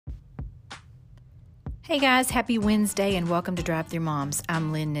Hey guys, happy Wednesday and welcome to Drive Through Moms.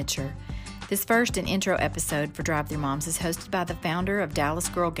 I'm Lynn Nitcher. This first and intro episode for Drive Through Moms is hosted by the founder of Dallas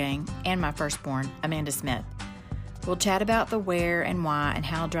Girl Gang and my firstborn, Amanda Smith. We'll chat about the where and why and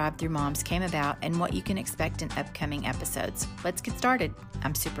how Drive Through Moms came about and what you can expect in upcoming episodes. Let's get started.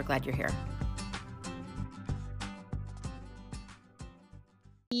 I'm super glad you're here.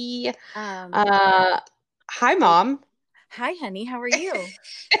 Hi, Mom. Hi, honey. How are you?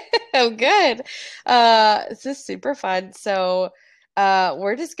 Oh, good. This is super fun. So,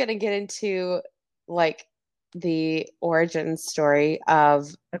 we're just gonna get into like the origin story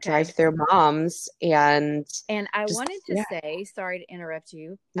of Drive Through Moms, and I wanted to say, sorry to interrupt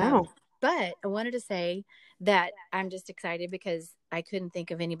you. No. But I wanted to say that I'm just excited because I couldn't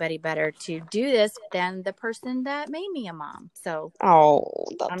think of anybody better to do this than the person that made me a mom. So,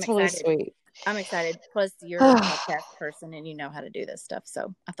 that's really sweet. I'm excited. Plus, you're a podcast person and you know how to do this stuff.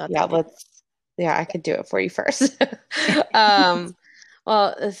 So I thought, I could do it for you first.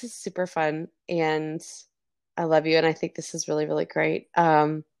 Well, this is super fun and I love you. And I think this is really, really great.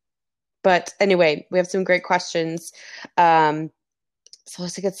 But anyway, we have some great questions. So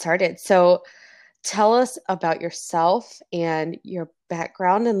let's get started. So tell us about yourself and your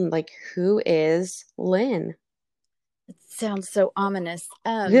background and like, who is Lynn? It sounds so ominous.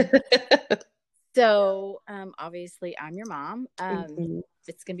 So, obviously I'm your mom.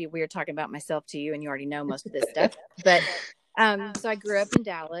 It's going to be weird talking about myself to you and you already know most of this stuff, but, so I grew up in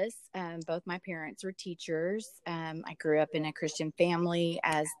Dallas. Both my parents were teachers. I grew up in a Christian family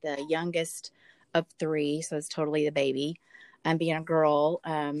as the youngest of three. So it's totally the baby. Being a girl,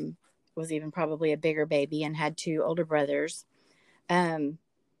 was even probably a bigger baby and had two older brothers.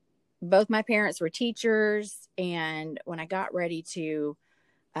 Both my parents were teachers. And when I got ready to,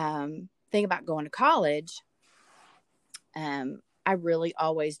 think about going to college, I really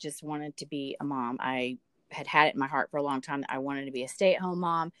always just wanted to be a mom. I had it in my heart for a long time that I wanted to be a stay-at-home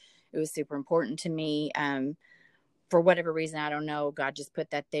mom. It was super important to me. For whatever reason, I don't know, God just put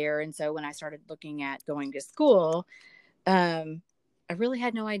that there. And so when I started looking at going to school, I really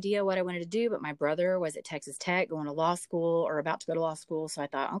had no idea what I wanted to do, but my brother was at Texas Tech going to law school or about to go to law school. So I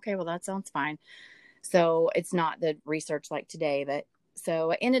thought, okay, well, that sounds fine. So it's not the research like today, but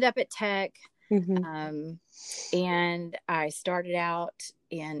so I ended up at Tech. And I started out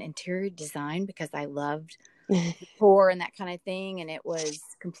in interior design because I loved decor and that kind of thing. And it was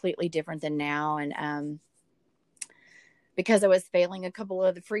completely different than now. And because I was failing a couple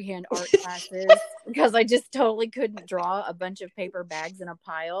of the freehand art classes, because I just totally couldn't draw a bunch of paper bags in a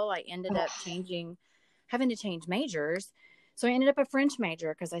pile, I ended up having to change majors. So I ended up a French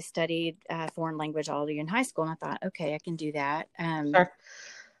major because I studied foreign language all in high school. And I thought, okay, I can do that. Sure.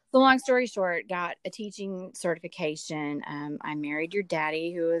 So long story short, got a teaching certification. I married your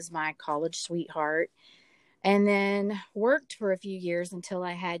daddy, who was my college sweetheart, and then worked for a few years until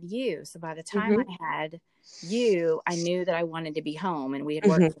I had you. So by the time I had you, I knew that I wanted to be home, and we had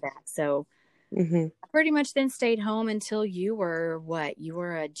worked for that. So I pretty much then stayed home until you were what? You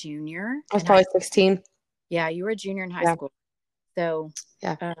were a junior? I was probably 16. Yeah, you were a junior in high school. So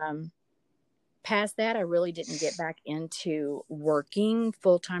past that, I really didn't get back into working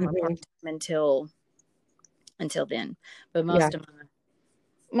full-time or part-time until then. But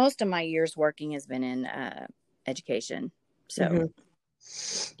most of my years working has been in education. So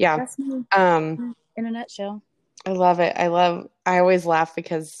that's me, in a nutshell. I love it. I always laugh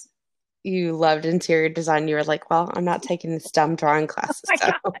because you loved interior design. You were like, well, I'm not taking this dumb drawing classes.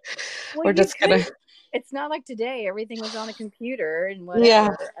 So we're just gonna. It's not like today. Everything was on a computer and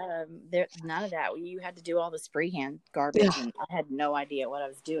whatever. None of that. You had to do all this freehand garbage, and I had no idea what I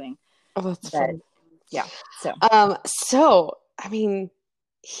was doing. Oh, that's fun. Yeah. So I mean,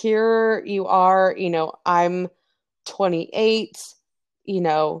 here you are. You know, I'm 28. You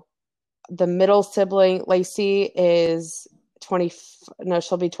know, the middle sibling, Lacey, is 20. No,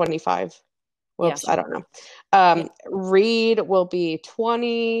 she'll be 25. Whoops, I don't know. Reed will be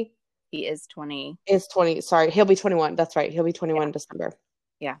 20. He is 20. Is 20. Sorry, he'll be 21. That's right. He'll be 21 in December.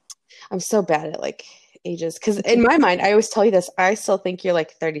 Yeah. I'm so bad at like ages because in my mind, I always tell you this. I still think you're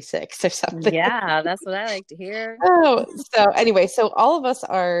like 36 or something. Yeah, that's what I like to hear. So anyway, so all of us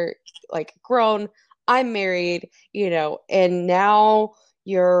are like grown. I'm married, you know, and now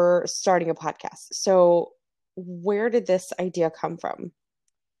you're starting a podcast. So where did this idea come from?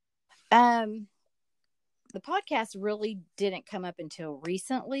 The podcast really didn't come up until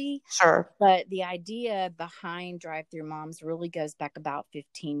recently. Sure. But the idea behind Drive Through Moms really goes back about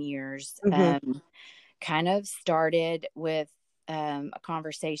 15 years. Kind of started with a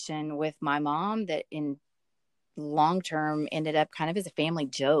conversation with my mom that in long term ended up kind of as a family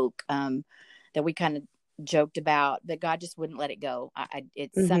joke that we kind of joked about, but God just wouldn't let it go.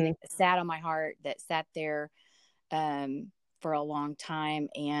 It's something that sat on my heart, that sat there for a long time,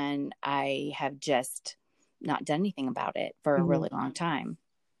 and I have just not done anything about it for a really long time.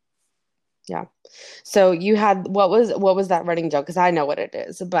 Yeah. So you had, what was that running joke? Because I know what it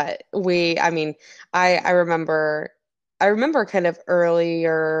is, but I remember kind of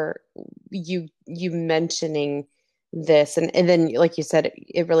earlier you mentioning this, and then like you said,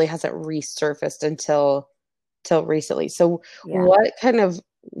 it really hasn't resurfaced until till recently. So Yeah.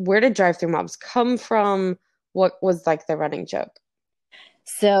 where did Drive Through Moms come from? What was like the running joke?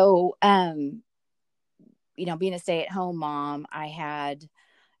 So, being a stay-at-home mom, I had,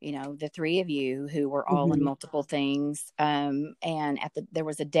 the three of you who were all in multiple things. And there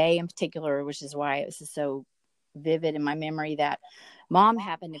was a day in particular, which is why it was just so vivid in my memory, that Mom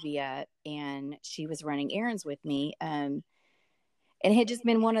happened to be up and she was running errands with me. And it had just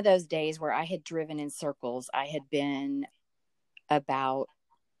been one of those days where I had driven in circles. I had been about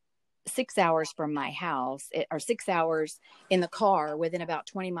 6 hours from my house, or 6 hours in the car within about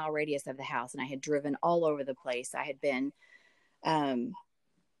 20-mile radius of the house. And I had driven all over the place. I had been,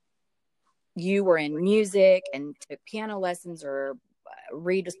 you were in music and took piano lessons, or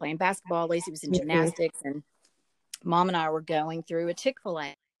Reed was playing basketball. Lacey was in gymnastics, and Mom and I were going through a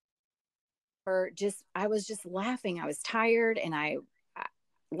Chick-fil-A. I was just laughing. I was tired, and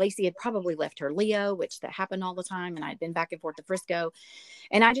Lacey had probably left her Leo, which that happened all the time. And I'd been back and forth to Frisco.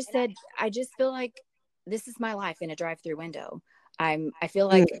 And I just said, I just feel like this is my life in a drive-through window. I feel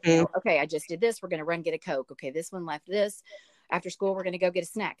like, okay, I just did this. We're going to run, get a Coke. Okay, this one left this. After school, we're going to go get a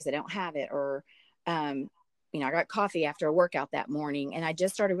snack because I don't have it. Or, I got coffee after a workout that morning. And I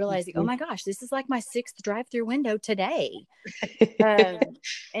just started realizing, oh my gosh, this is like my 6th drive-through window today.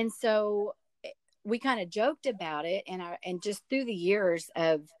 And so we kind of joked about it. And just through the years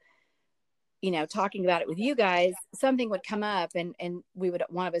of, talking about it with you guys, something would come up, and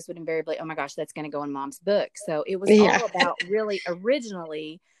one of us would invariably, oh my gosh, that's going to go in Mom's book. So it was all about, really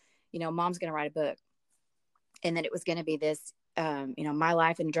originally, Mom's going to write a book, and then it was going to be this, my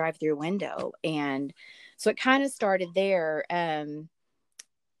life in a drive-through window. And so it kind of started there.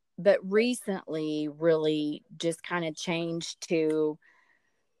 But recently really just kind of changed to,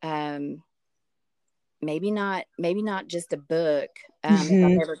 maybe not just a book. If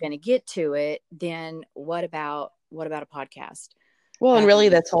I'm ever going to get to it, then what about a podcast? Well, and really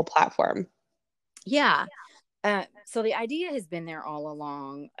this whole platform. Yeah. So the idea has been there all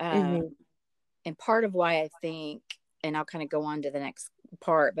along. And part of why I think, and I'll kind of go on to the next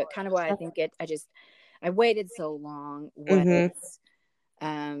part, but kind of why I think I waited so long was,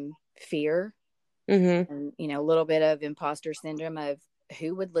 fear, and, a little bit of imposter syndrome of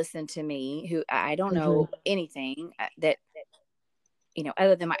who would listen to me, who I don't know anything that,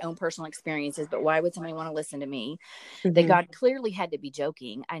 other than my own personal experiences, but why would somebody want to listen to me? That God clearly had to be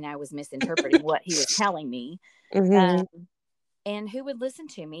joking, and I was misinterpreting what he was telling me. And who would listen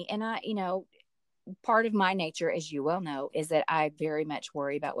to me? And I, part of my nature, as you well know, is that I very much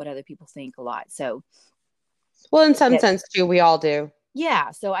worry about what other people think a lot. So, well, in some sense too, we all do.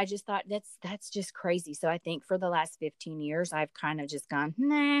 Yeah. So I just thought that's just crazy. So I think for the last 15 years, I've kind of just gone,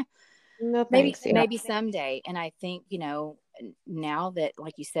 nah, no thanks. Maybe someday. And I think, now that,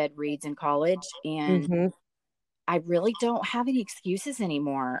 like you said, Reed's in college, and I really don't have any excuses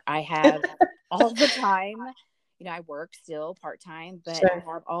anymore. I have all the time, I work still part-time, but I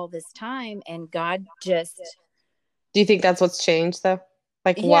have all this time, and God just. Do you think that's what's changed though?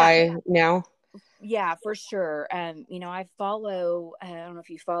 Like, why now? Yeah, for sure. I follow, I don't know if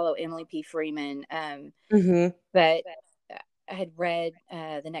you follow Emily P. Freeman, but I had read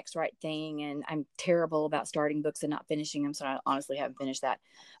The Next Right Thing, and I'm terrible about starting books and not finishing them. So I honestly haven't finished that.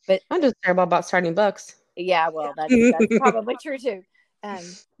 But I'm just terrible about starting books. Yeah, well, that's probably true too.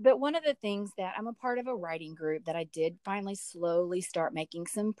 But one of the things that I'm a part of a writing group that I did finally slowly start making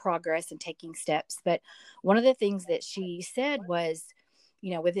some progress and taking steps. But one of the things that she said was,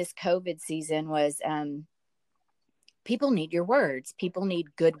 with this COVID season was, people need your words. People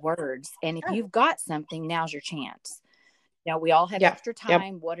need good words. And if you've got something, now's your chance. We all have extra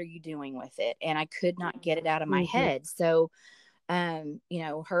time. What are you doing with it? And I could not get it out of my head. So,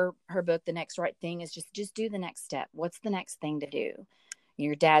 her book, The Next Right Thing, is just do the next step. What's the next thing to do?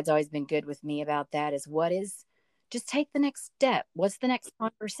 Your dad's always been good with me about that, just take the next step. What's the next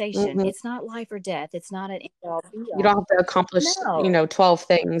conversation? It's not life or death. It's not an end-all be-all. You don't have to accomplish, 12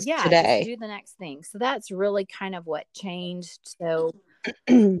 things today. Just do the next thing. So that's really kind of what changed. So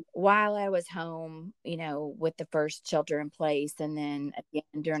while I was home, with the first shelter in place, and then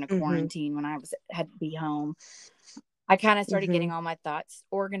again during a quarantine when I had to be home, I kind of started getting all my thoughts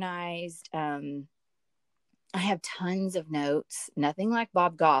organized. I have tons of notes, nothing like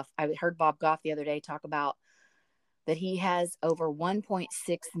Bob Goff. I heard Bob Goff the other day talk about that he has over 1.6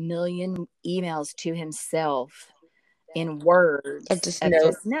 million emails to himself in Of words just of note.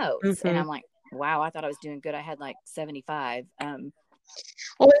 just notes. And Mm-hmm. I'm like, wow, I thought I was doing good. I had like 75.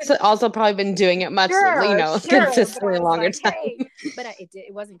 Well, he's also probably been doing it much, Sure. But consistently I was longer like, time. hey, but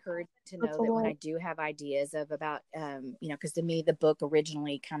it was encouraging to That's know a that when lot. I do have ideas of about, because to me, the book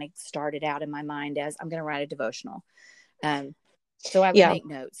originally kind of started out in my mind as I'm going to write a devotional. So I would Yeah. make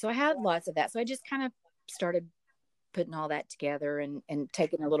notes. So I had lots of that. So I just kind of started putting all that together and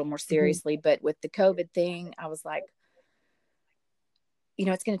taking it a little more seriously. But with the COVID thing, I was like,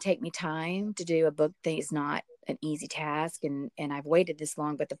 it's going to take me time to do a book that is not an easy task. And I've waited this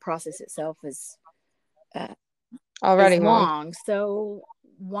long, but the process itself is Already long. long. So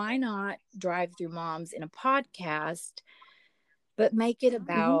why not drive through moms in a podcast, but make it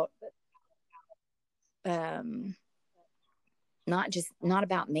about, not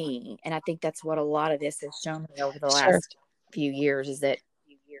about me. And I think that's what a lot of this has shown me over the Sure. last few years is that,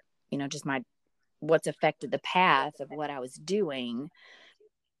 just what's affected the path of what I was doing,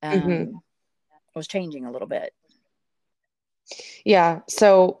 was changing a little bit. Yeah.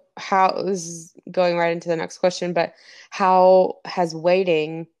 So how this is going right into the next question, but how has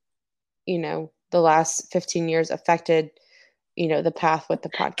waiting, the last 15 years affected, the path with the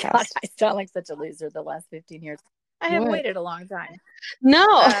God, podcast? I sound like such a loser the last 15 years. I have What? waited a long time. No.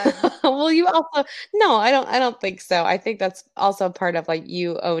 Well, you also no, I don't think so. I think that's also part of like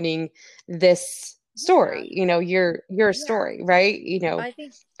you owning this story, your story, right? I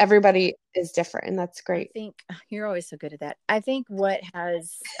think Everybody is different, and that's I great. think you're always so good at that. I think what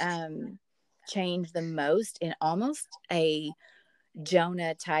has changed the most in almost a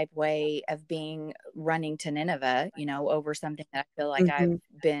Jonah type way of being running to Nineveh, over something that I feel like I've Hmm.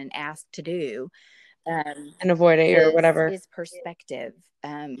 been asked to do, And avoid it or whatever. is perspective.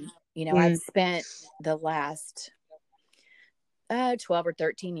 I've Mm, spent the last 12 or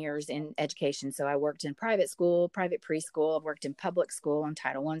 13 years in education. So I worked in private school, private preschool. I've worked in public school and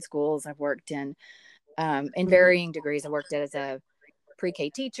Title I schools. I've worked in varying degrees. I worked as a pre-K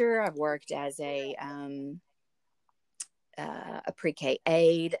teacher. I've worked as a pre-K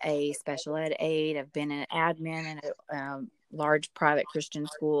aide, a special ed aide. I've been an admin in a large private Christian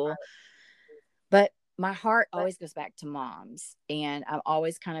school. But my heart always goes back to moms. And I've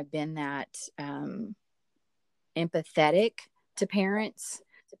always kind of been that empathetic to parents.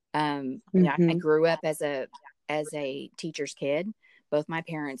 I mhm, grew up as a teacher's kid. Both my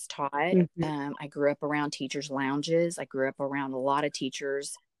parents taught. mhm, I grew up around teachers' lounges. I grew up around a lot of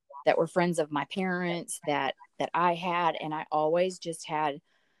teachers that were friends of my parents that I had, and I always just had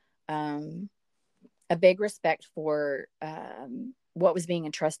a big respect for what was being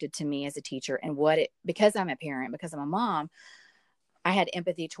entrusted to me as a teacher and because I'm a parent, because I'm a mom, I had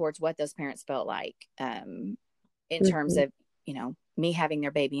empathy towards what those parents felt like in terms mhm, of me having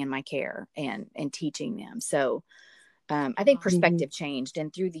their baby in my care and teaching them. So I think mhm, perspective changed,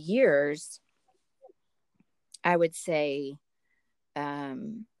 and through the years, I would say,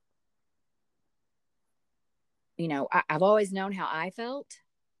 um, I've always known how I felt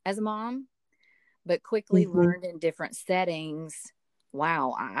as a mom, but quickly mhm, learned in different settings.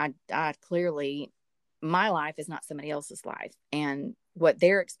 Wow, I clearly, my life is not somebody else's life, and what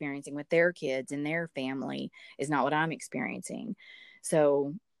they're experiencing with their kids and their family is not what I'm experiencing.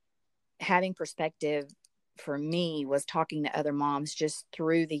 So having perspective for me was talking to other moms just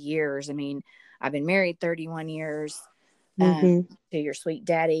through the years. I mean, I've been married 31 years mhm, to your sweet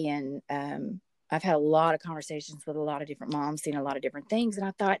daddy, and I've had a lot of conversations with a lot of different moms, seen a lot of different things. And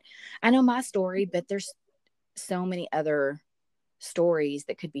I thought, I know my story, but there's so many other stories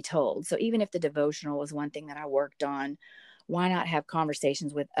that could be told. So even if the devotional was one thing that I worked on, why not have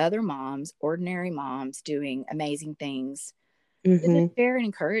conversations with other moms, ordinary moms doing amazing things to just mhm. share and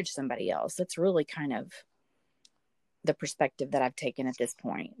encourage somebody else? That's really kind of the perspective that I've taken at this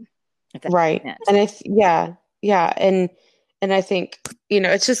point. If that Right. makes sense. And yeah, yeah, and I think,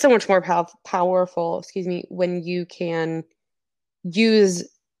 it's just so much more powerful, excuse me, when you can use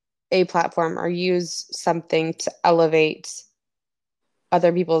a platform or use something to elevate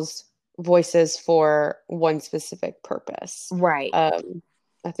other people's voices for one specific purpose. Right.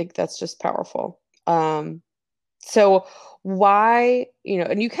 I think that's just powerful. So why,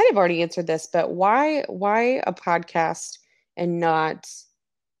 and you kind of already answered this, but why a podcast and not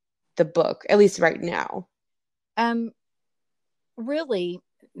the book, at least right now? Um, Really,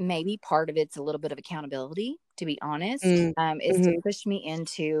 maybe part of it's a little bit of accountability, to be honest, Mm, is to hmm. push me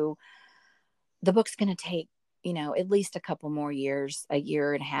into the book's going to take at least a couple more years, a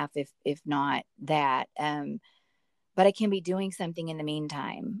year and a half, if not that. But I can be doing something in the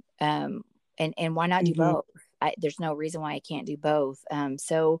meantime. And why not do both? There's no reason why I can't do both.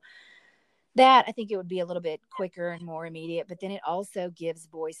 So that, I think it would be a little bit quicker and more immediate, but then it also gives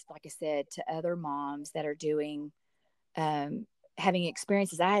voice, like I said, to other moms that are doing, having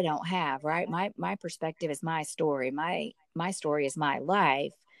experiences I don't have, right? My perspective is my story. My story is my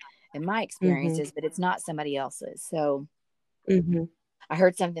life and my experiences, but it's not somebody else's. So I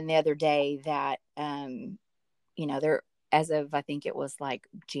heard something the other day that, there, as of, I think it was like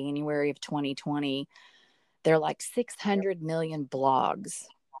January of 2020, there are like 600 million blogs.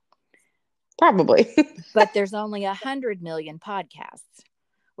 Probably. But there's only 100 million podcasts,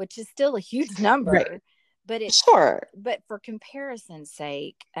 which is still a huge number. Right. But it's sure. But for comparison's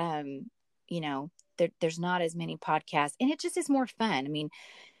sake, there's not as many podcasts, and it just is more fun. I mean,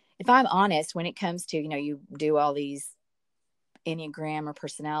 if I'm honest, when it comes to, you do all these Enneagram or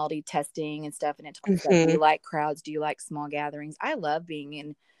personality testing and stuff, and it talks about, do you like crowds? Do you like small gatherings? I love being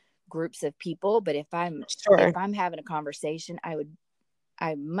in groups of people, but if I'm having a conversation, I'm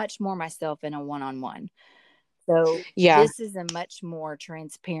much more myself in a one-on-one. So this is a much more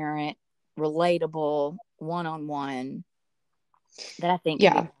transparent, relatable one-on-one that I think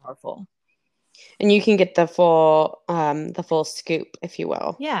can be powerful. And you can get the full scoop, if you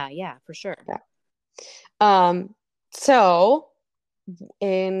will. Yeah, for sure. Yeah. So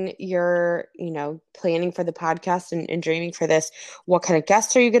in your, planning for the podcast and dreaming for this, what kind of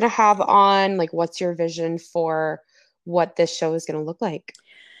guests are you going to have on? Like, what's your vision for what this show is going to look like?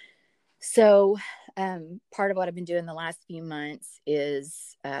 So, part of what I've been doing the last few months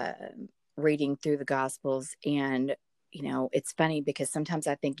is reading through the Gospels. And, it's funny because sometimes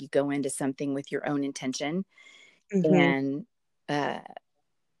I think you go into something with your own intention and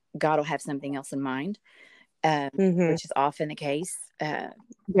God will have something else in mind, which is often the case.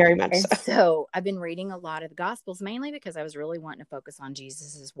 Very much so. So I've been reading a lot of the Gospels, mainly because I was really wanting to focus on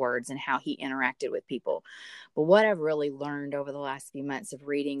Jesus's words and how he interacted with people. But what I've really learned over the last few months of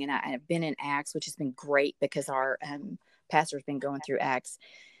reading, and I've been in Acts, which has been great because our pastor's been going through Acts,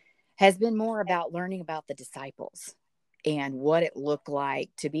 has been more about learning about the disciples and what it looked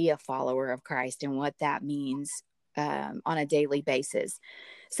like to be a follower of Christ and what that means on a daily basis.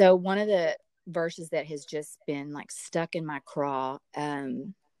 So one of the verses that has just been like stuck in my craw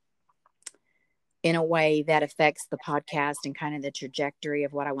in a way that affects the podcast and kind of the trajectory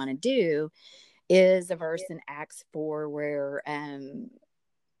of what I want to do is a verse in Acts 4 where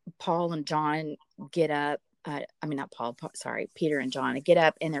Paul and John get up. Peter and John get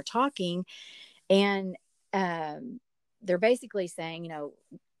up and they're talking, and they're basically saying,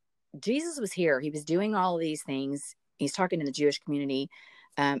 Jesus was here. He was doing all of these things. He's talking to the Jewish community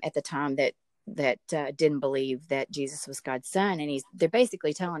at the time that didn't believe that Jesus was God's son. And they're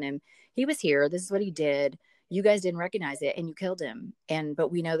basically telling him, he was here. This is what he did. You guys didn't recognize it and you killed him.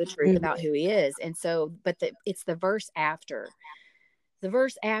 But we know the truth about who he is. And so, it's the verse after. The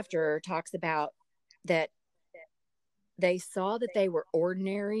verse after talks about that they saw that they were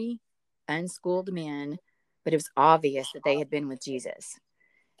ordinary, unschooled men, but it was obvious that they had been with Jesus.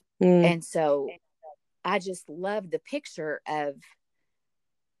 And so I just love the picture of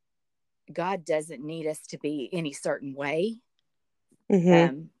God doesn't need us to be any certain way.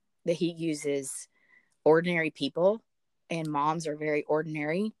 That he uses ordinary people, and moms are very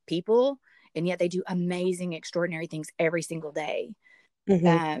ordinary people, and yet they do amazing, extraordinary things every single day.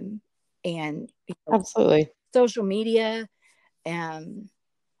 And absolutely, social media,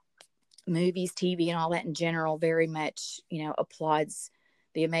 movies, TV, and all that in general very much, applauds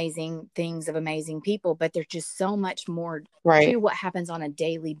the amazing things of amazing people, but there's just so much more to what happens on a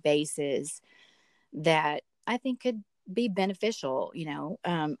daily basis that I think could be beneficial.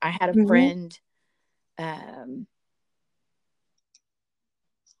 I had a friend,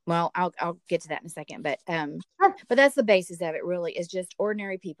 well, I'll get to that in a second, but that's the basis of it, really, is just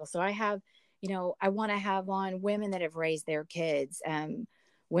ordinary people. So I have, I want to have on women that have raised their kids,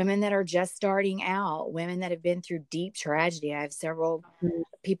 women that are just starting out, women that have been through deep tragedy. I have several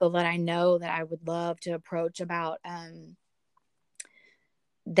people that I know that I would love to approach about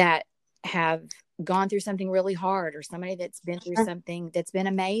that have gone through something really hard, or somebody that's been through something that's been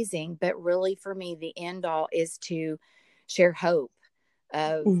amazing. But really, for me, the end all is to share hope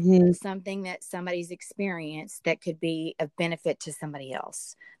of something that somebody's experienced that could be of benefit to somebody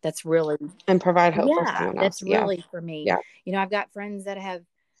else. That's really, and provide hope for someone else. That's really for me. I've got friends that have,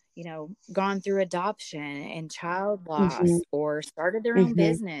 gone through adoption and child loss, or started their own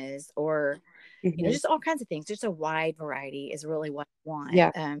business, or just all kinds of things. Just a wide variety is really what I want.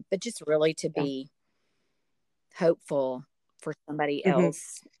 But just really to be hopeful for somebody Hmm.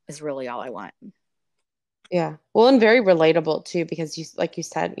 else is really all I want. Yeah. Well, and very relatable too, because like you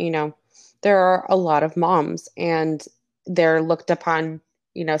said, there are a lot of moms and they're looked upon,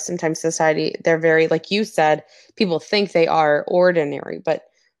 sometimes society, they're very, like you said, people think they are ordinary, but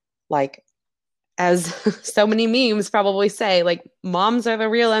like, as so many memes probably say, like, moms are the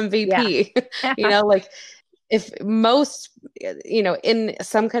real Yeah. MVP. Like, if most, in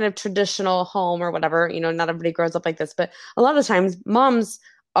some kind of traditional home or whatever, not everybody grows up like this, but a lot of times moms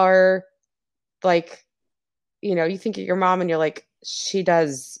are like, you think of your mom and you're like, she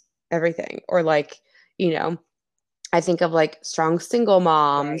does everything. Or like, you know, I think of like strong single Right.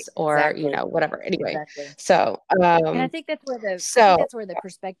 moms or, Exactly. whatever. Anyway, Exactly. so, And I think that's where so, the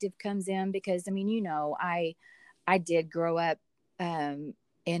perspective comes in, because I mean, I did grow up in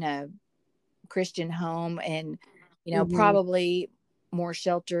a Christian home, and mhm, probably more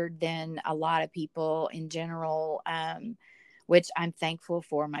sheltered than a lot of people in general, which I'm thankful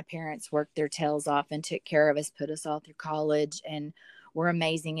for. My parents worked their tails off and took care of us, put us all through college, and were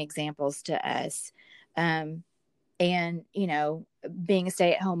amazing examples to us. Um, and being a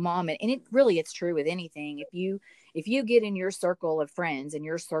stay-at-home mom, and it really, it's true with anything. If you get in your circle of friends and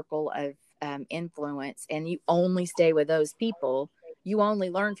your circle of influence, and you only stay with those people, you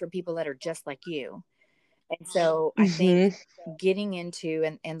only learn from people that are just like you. And so I think mhm, getting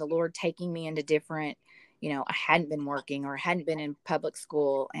into, and the Lord taking me into different, I hadn't been working, or hadn't been in public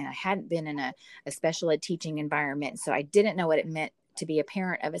school, and I hadn't been in a special ed teaching environment. So I didn't know what it meant to be a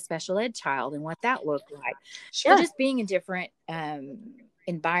parent of a special ed child and what that looked like. So sure. just being in different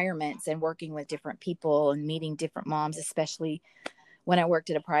environments and working with different people and meeting different moms, especially when I worked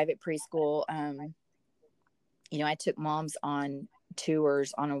at a private preschool. I took moms on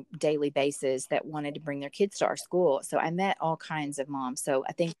tours on a daily basis that wanted to bring their kids to our school. So I met all kinds of moms. So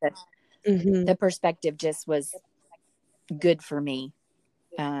I think that Mhm. the perspective just was good for me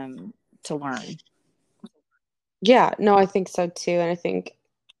to learn. Yeah, no, I think so too. And I think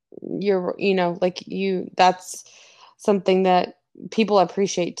like that's something that people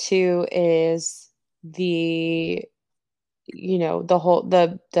appreciate too is the, the whole,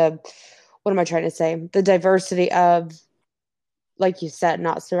 what am I trying to say? The diversity of, like you said,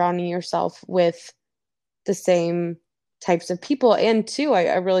 not surrounding yourself with the same types of people. And two,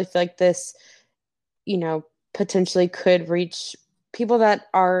 I really feel like this, you know, potentially could reach people that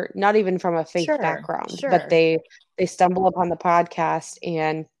are not even from a faith Sure, background, but sure. they stumble upon the podcast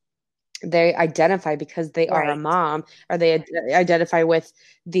and they identify because they are a Right, mom, or they identify with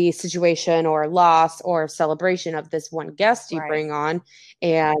the situation or loss or celebration of this one guest you right. bring on.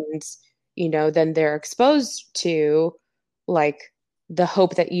 And then they're exposed to like the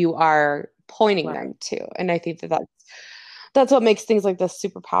hope that you are pointing Right. them to. And I think that's what makes things like this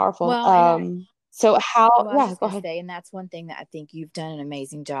super powerful. Well, and So how, well, I was yeah, just go going to ahead. say, and that's one thing that I think you've done an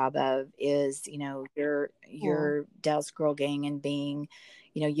amazing job of is, Yeah. your Dallas Girl Gang, and being,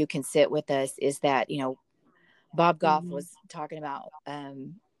 you can sit with us, is that, Bob Goff Mhm. was talking about,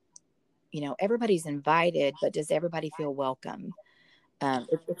 everybody's invited, but does everybody feel welcome?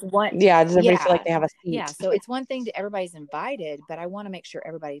 It's one, Yeah, does everybody feel like yeah, they have a yeah. seat? So it's one thing to everybody's invited, but I want to make sure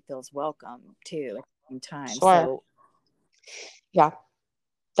everybody feels welcome too at the same time. Sure. So Yeah.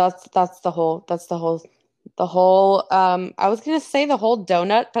 That's the whole I was gonna say the whole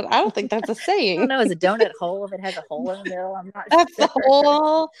donut, but I don't think that's a I don't saying. know, is a donut whole if it has a hole in the middle? I'm not That's the sure.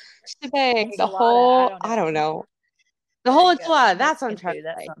 whole shebang. The Enchilada, I whole, don't I don't know. know. The There whole you go. enchilada, that's what I'm Mexican trying food. to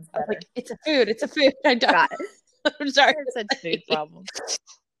That say. sounds I was like, better. it's a food, it's a food. I don't Got it. I'm sorry There's such to food say. problems.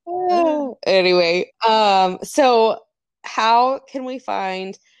 Anyway, so how can we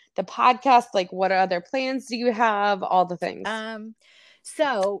find the podcast? Like, what other plans do you have? All the things. Um,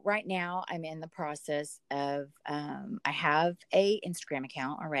 so right now I'm in the process of I have a Instagram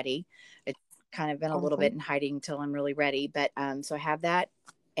account already. It's kind of been a little bit Awesome. in hiding until I'm really ready, but so I have that.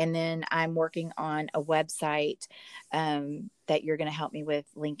 And then I'm working on a website that you're going to help me with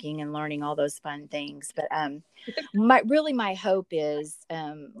linking and learning all those fun things. But my hope is,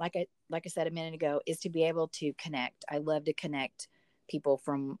 like I said a minute ago, is to be able to connect. I love to connect people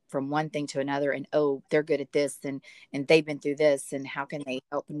from one thing to another, and oh, they're good at this, and they've been through this, and how can they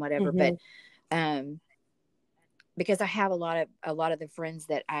help and whatever. But Hmm. um because I have a lot of the friends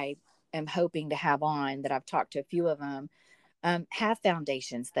that I am hoping to have on, that I've talked to a few of them, have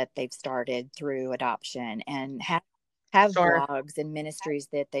foundations that they've started through adoption, and have Sure. blogs and ministries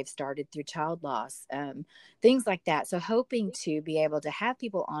that they've started through child loss, things like that. So hoping to be able to have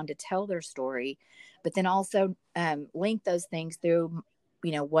people on to tell their story, but then also link those things through,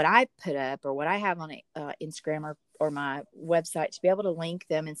 what I put up or what I have on Instagram, or my website, to be able to link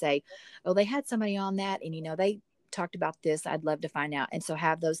them and say, oh, they had somebody on that, and, they talked about this. I'd love to find out. And so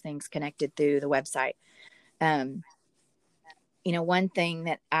have those things connected through the website. One thing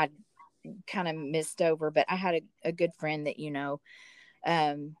that I kind of missed over, but I had a good friend that,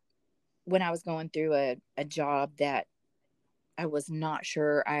 when I was going through a job that I was not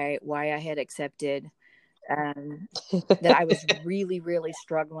sure why I had accepted, that I was really, really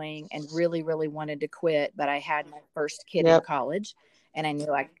struggling and really, really wanted to quit, but I had my first kid in college, and I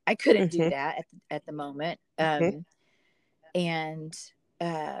knew I couldn't do that at the moment. And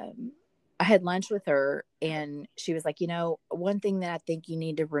I had lunch with her, and she was like, one thing that I think you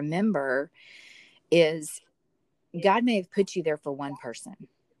need to remember is God may have put you there for one person.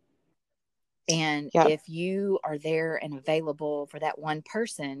 And if you are there and available for that one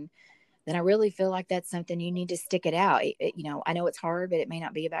person, then I really feel like that's something you need to stick it out. I know it's hard, but it may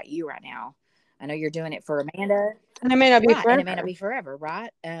not be about you right now. I know you're doing it for Amanda. And it may not be forever. And it may not be forever,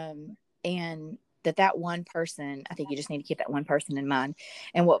 right? And that one person, I think you just need to keep that one person in mind.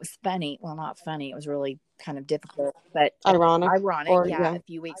 And what was funny, well, not funny, it was really kind of difficult, but ironic. A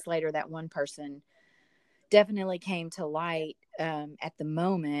few weeks later, that one person definitely came to light at the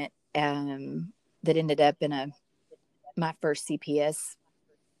moment, that ended up in my first CPS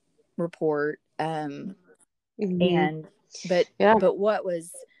report. But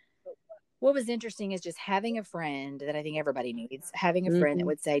what was interesting is just having a friend that I think everybody needs, having a friend that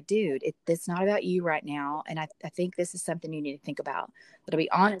would say, dude, it's not about you right now. And I think this is something you need to think about, but I'll be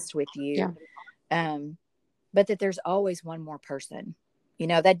honest with you. But that there's always one more person.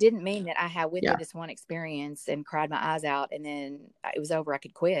 That didn't mean that I went through this one experience and cried my eyes out and then it was over. I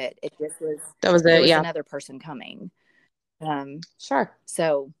could quit. It just was, there was another person coming. Sure.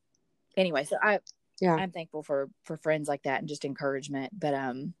 So anyway, so I'm thankful for friends like that and just encouragement, but,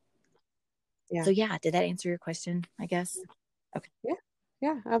 so did that answer your question, I guess? Okay.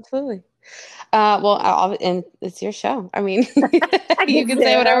 Yeah, absolutely. And it's your show. I mean, you can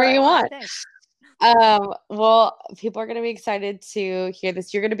say whatever you want. Well, people are going to be excited to hear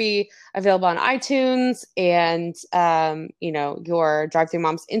this. You're going to be available on iTunes and, your Drive Thru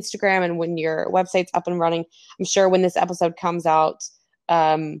Moms Instagram. And when your website's up and running, I'm sure when this episode comes out,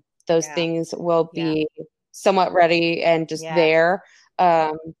 those things will be somewhat ready and just there.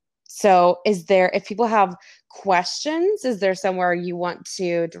 So if people have questions, is there somewhere you want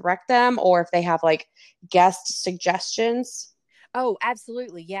to direct them, or if they have like guest suggestions? Oh,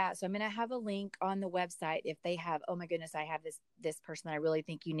 absolutely. Yeah. So I'm going to have a link on the website. If they have, oh my goodness, I have this person that I really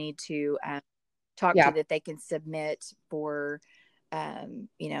think you need to talk to, that they can submit for,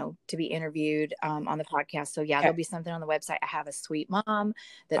 to be interviewed on the podcast. So there'll be something on the website. I have a sweet mom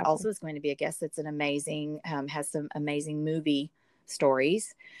that also is going to be a guest. That's an amazing, has some amazing movie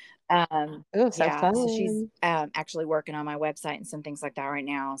stories. Fun. So she's actually working on my website and some things like that right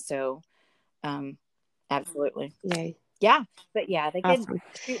now. So absolutely. Yay. Yeah. But they can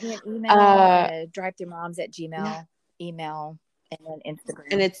shoot me an email, drivethumoms@gmail email, and then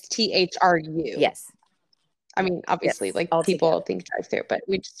Instagram. And it's THRU. Yes. I mean, obviously, people think drive through, but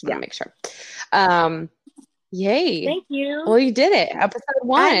we just want to make sure. Yay. Thank you. Well, you did it. Episode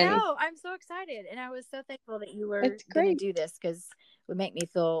 1. I know. I'm so excited. And I was so thankful that you were going to do this, because it would make me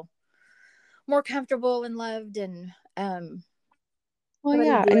feel more comfortable and loved. And, and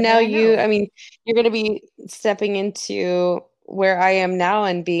now you're going to be stepping into where I am now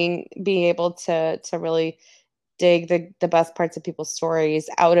and being able to really dig the best parts of people's stories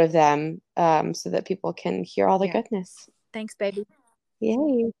out of them, so that people can hear all the goodness. Thanks, baby.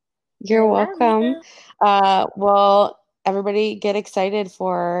 Yay. You're welcome. Well, everybody get excited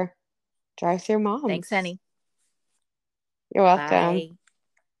for Drive Thru Moms. Thanks, honey. You're welcome.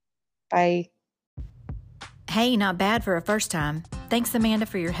 Bye. Hey, not bad for a first time. Thanks, Amanda,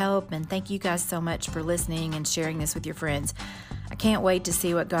 for your help, and thank you guys so much for listening and sharing this with your friends. I can't wait to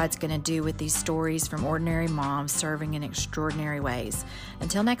see what God's going to do with these stories from ordinary moms serving in extraordinary ways.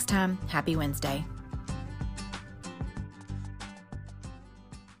 Until next time, happy Wednesday.